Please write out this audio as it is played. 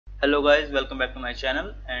Hello guys, welcome back to my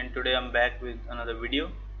channel, and today I'm back with another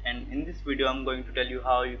video. And in this video I'm going to tell you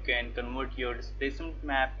how you can convert your displacement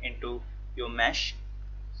map into your mesh.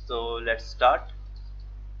 So let's start.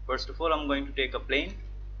 First of all, I'm going to take a plane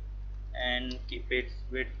and keep its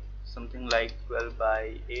width something like 12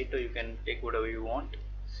 by 8, or you can take whatever you want.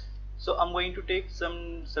 So I'm going to take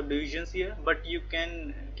some subdivisions here, but you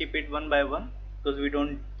can keep it one by one because we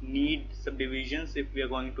don't need subdivisions if we are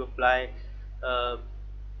going to apply uh,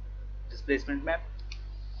 displacement map.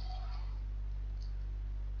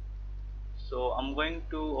 So I'm going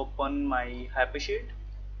to open my hypershade,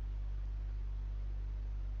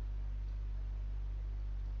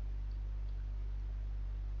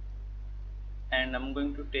 and I'm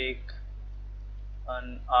going to take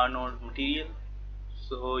an Arnold material.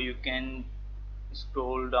 So you can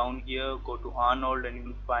scroll down here, go to Arnold, and you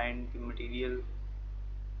will find the material,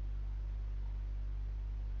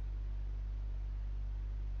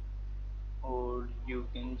 or you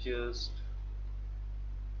can just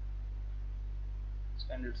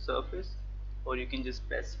standard surface, or you can just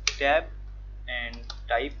press tab and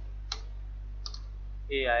type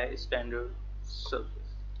AI standard surface.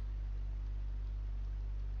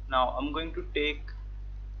 Now I'm going to take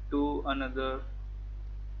two another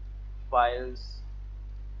files.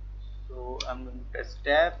 So I'm going to press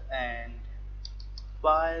tab and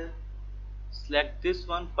file, select this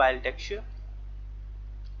one, file texture,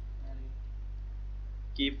 and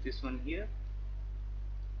keep this one here,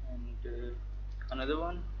 and another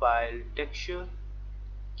one, file texture,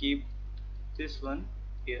 keep this one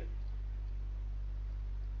here.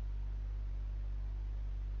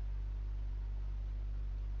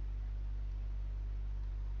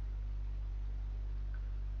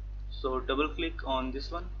 So double click on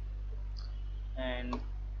this one, and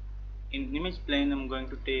in image plane I'm going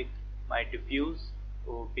to take my diffuse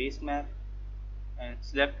or base map and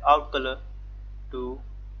select out color to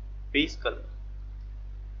base color,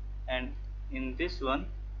 and in this one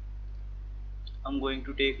I'm going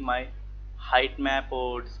to take my height map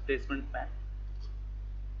or displacement map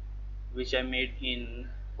which I made in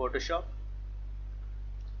Photoshop,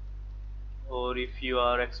 or if you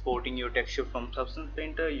are exporting your texture from Substance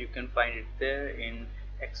Painter, you can find it there in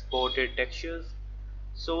exported textures.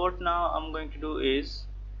 So what now I'm going to do is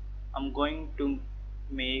I'm going to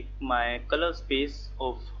make my color space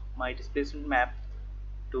of my displacement map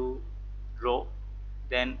to raw.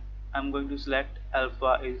 Then I'm going to select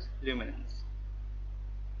alpha is luminance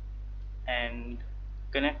and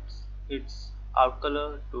connect its out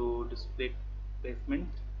color to displacement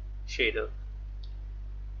shader,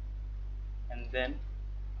 and then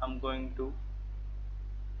I'm going to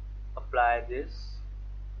apply this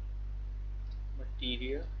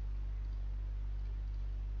material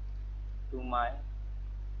to my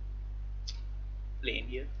plane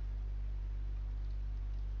here.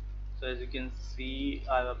 So as you can see,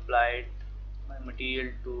 I've applied my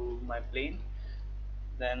material to my plane.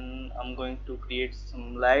 Then I'm going to create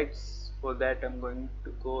some lights. For that I'm going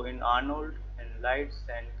to go in Arnold and lights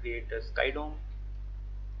and create a sky dome,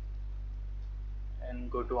 and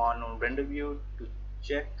go to Arnold render view to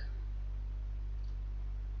check.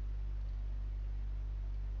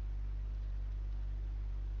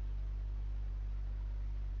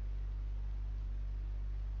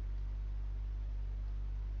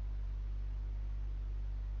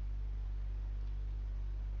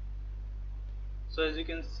 So as you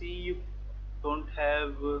can see, you don't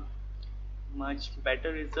have much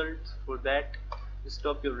better results. For that,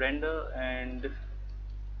 stop your render and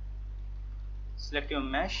select your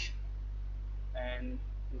mesh and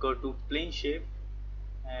go to plane shape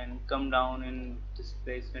and come down in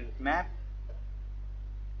displacement map,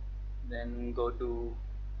 then go to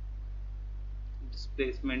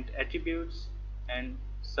displacement attributes and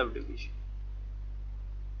subdivision.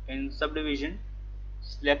 In subdivision,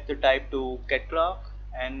 select the type to catalog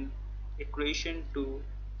and equation to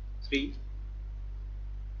 3,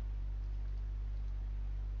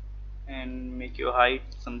 and make your height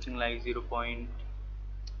something like 0.1.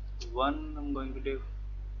 I'm going to do,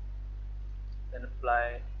 then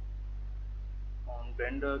apply on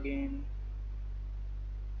render again.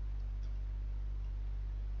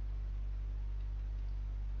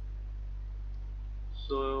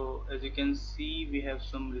 So as you can see, we have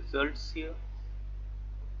some results here,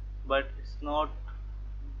 but it's not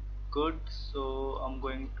good, so I'm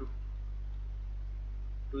going to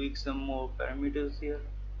tweak some more parameters here.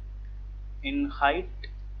 In height,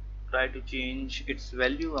 try to change its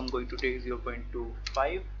value. I'm going to take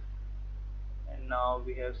 0.25, and now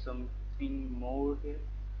we have something more here.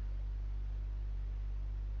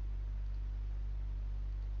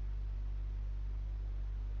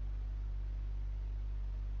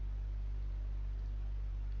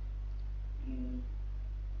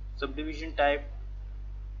 Subdivision type,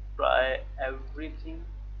 try everything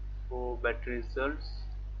for better results.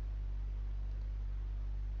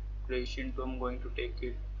 Creation to, I'm going to take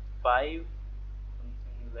it 5,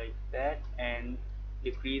 something like that, and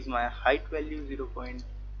decrease my height value 0.1,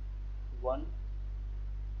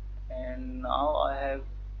 and now I have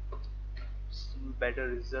some better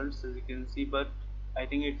results as you can see, but I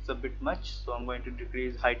think it's a bit much, so I'm going to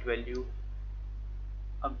decrease height value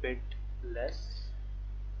a bit less,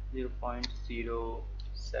 0.07,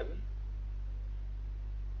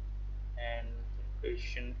 and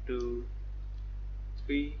equation 2,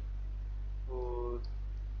 3, 4,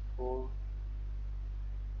 4.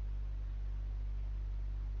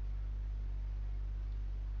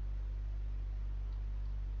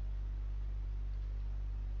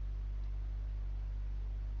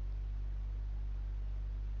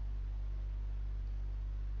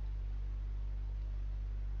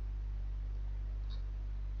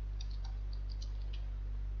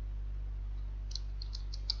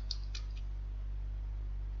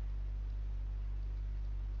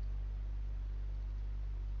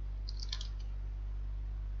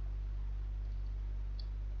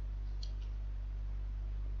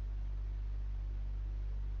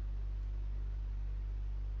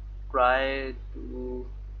 Try to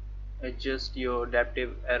adjust your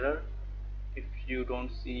adaptive error if you don't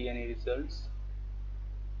see any results.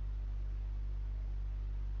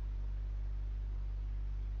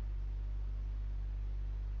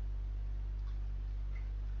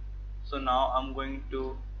 So now I'm going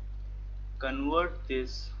to convert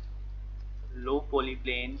this low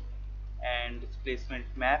polyplane and displacement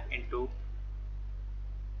map into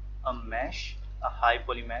a mesh, a high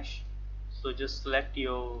poly mesh. So just select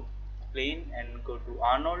your plane and go to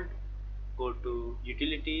Arnold, go to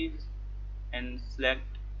utilities and select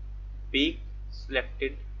bake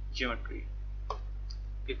selected geometry.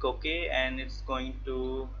 Click OK, and it's going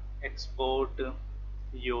to export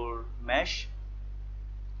your mesh.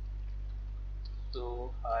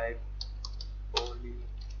 So high poly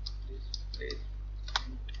displacement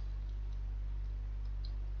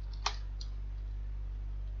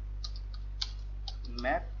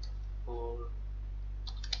map for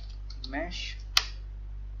mesh,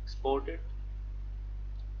 export it.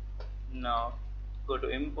 Now go to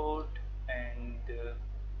import and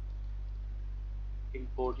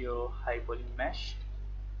import your high poly mesh.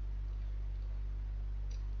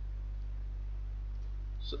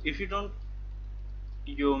 So if you don't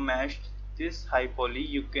you mesh this high poly,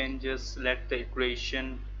 you can just select the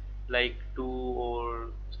iteration like 2 or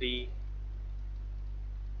 3.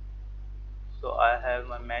 So I have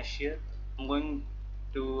my mesh here. I'm going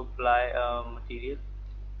to apply a material,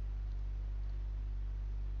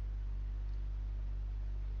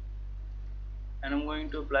 and I'm going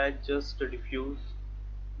to apply just a diffuse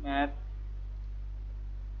map,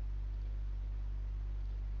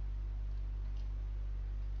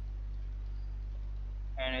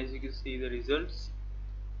 and as you can see the results.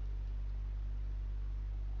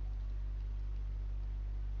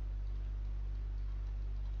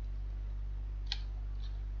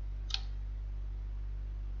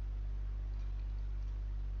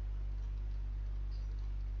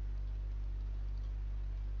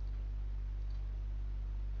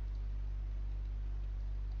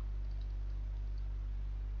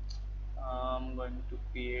 I'm going to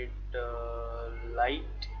create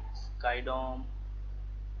light sky dome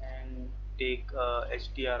and take a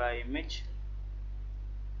HDRI image,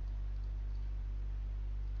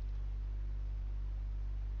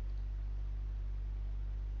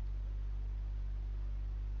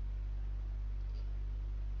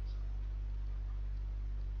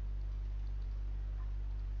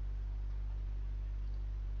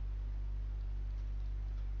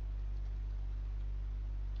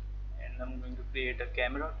 and I'm going to create a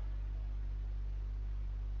camera.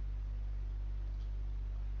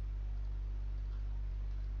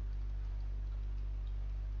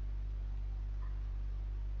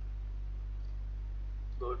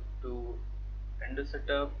 Go to render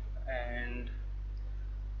setup, and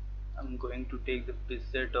I'm going to take the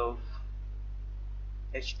preset of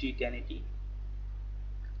HD 1080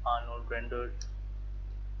 Arnold rendered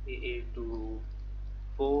AA to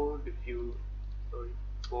 4 diffuse, sorry,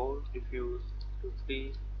 4 diffuse to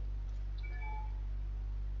 3,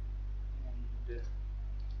 and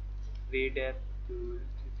ray depth to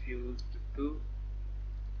diffuse to 2,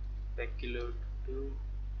 specular to 2.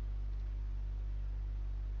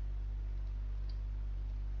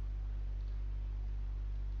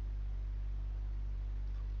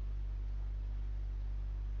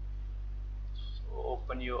 So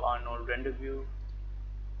open your Arnold render view,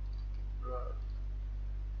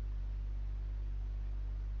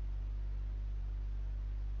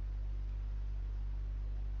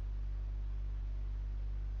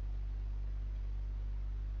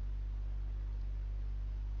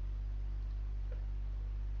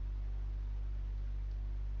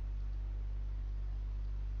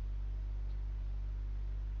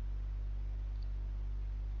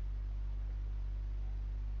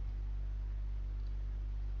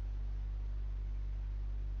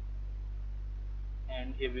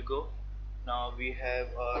 and here we go. Now we have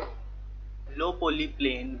our low poly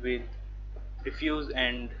plane with diffuse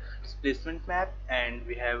and displacement map, and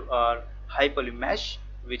we have our high poly mesh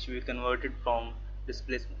which we converted from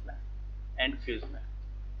displacement map and diffuse map.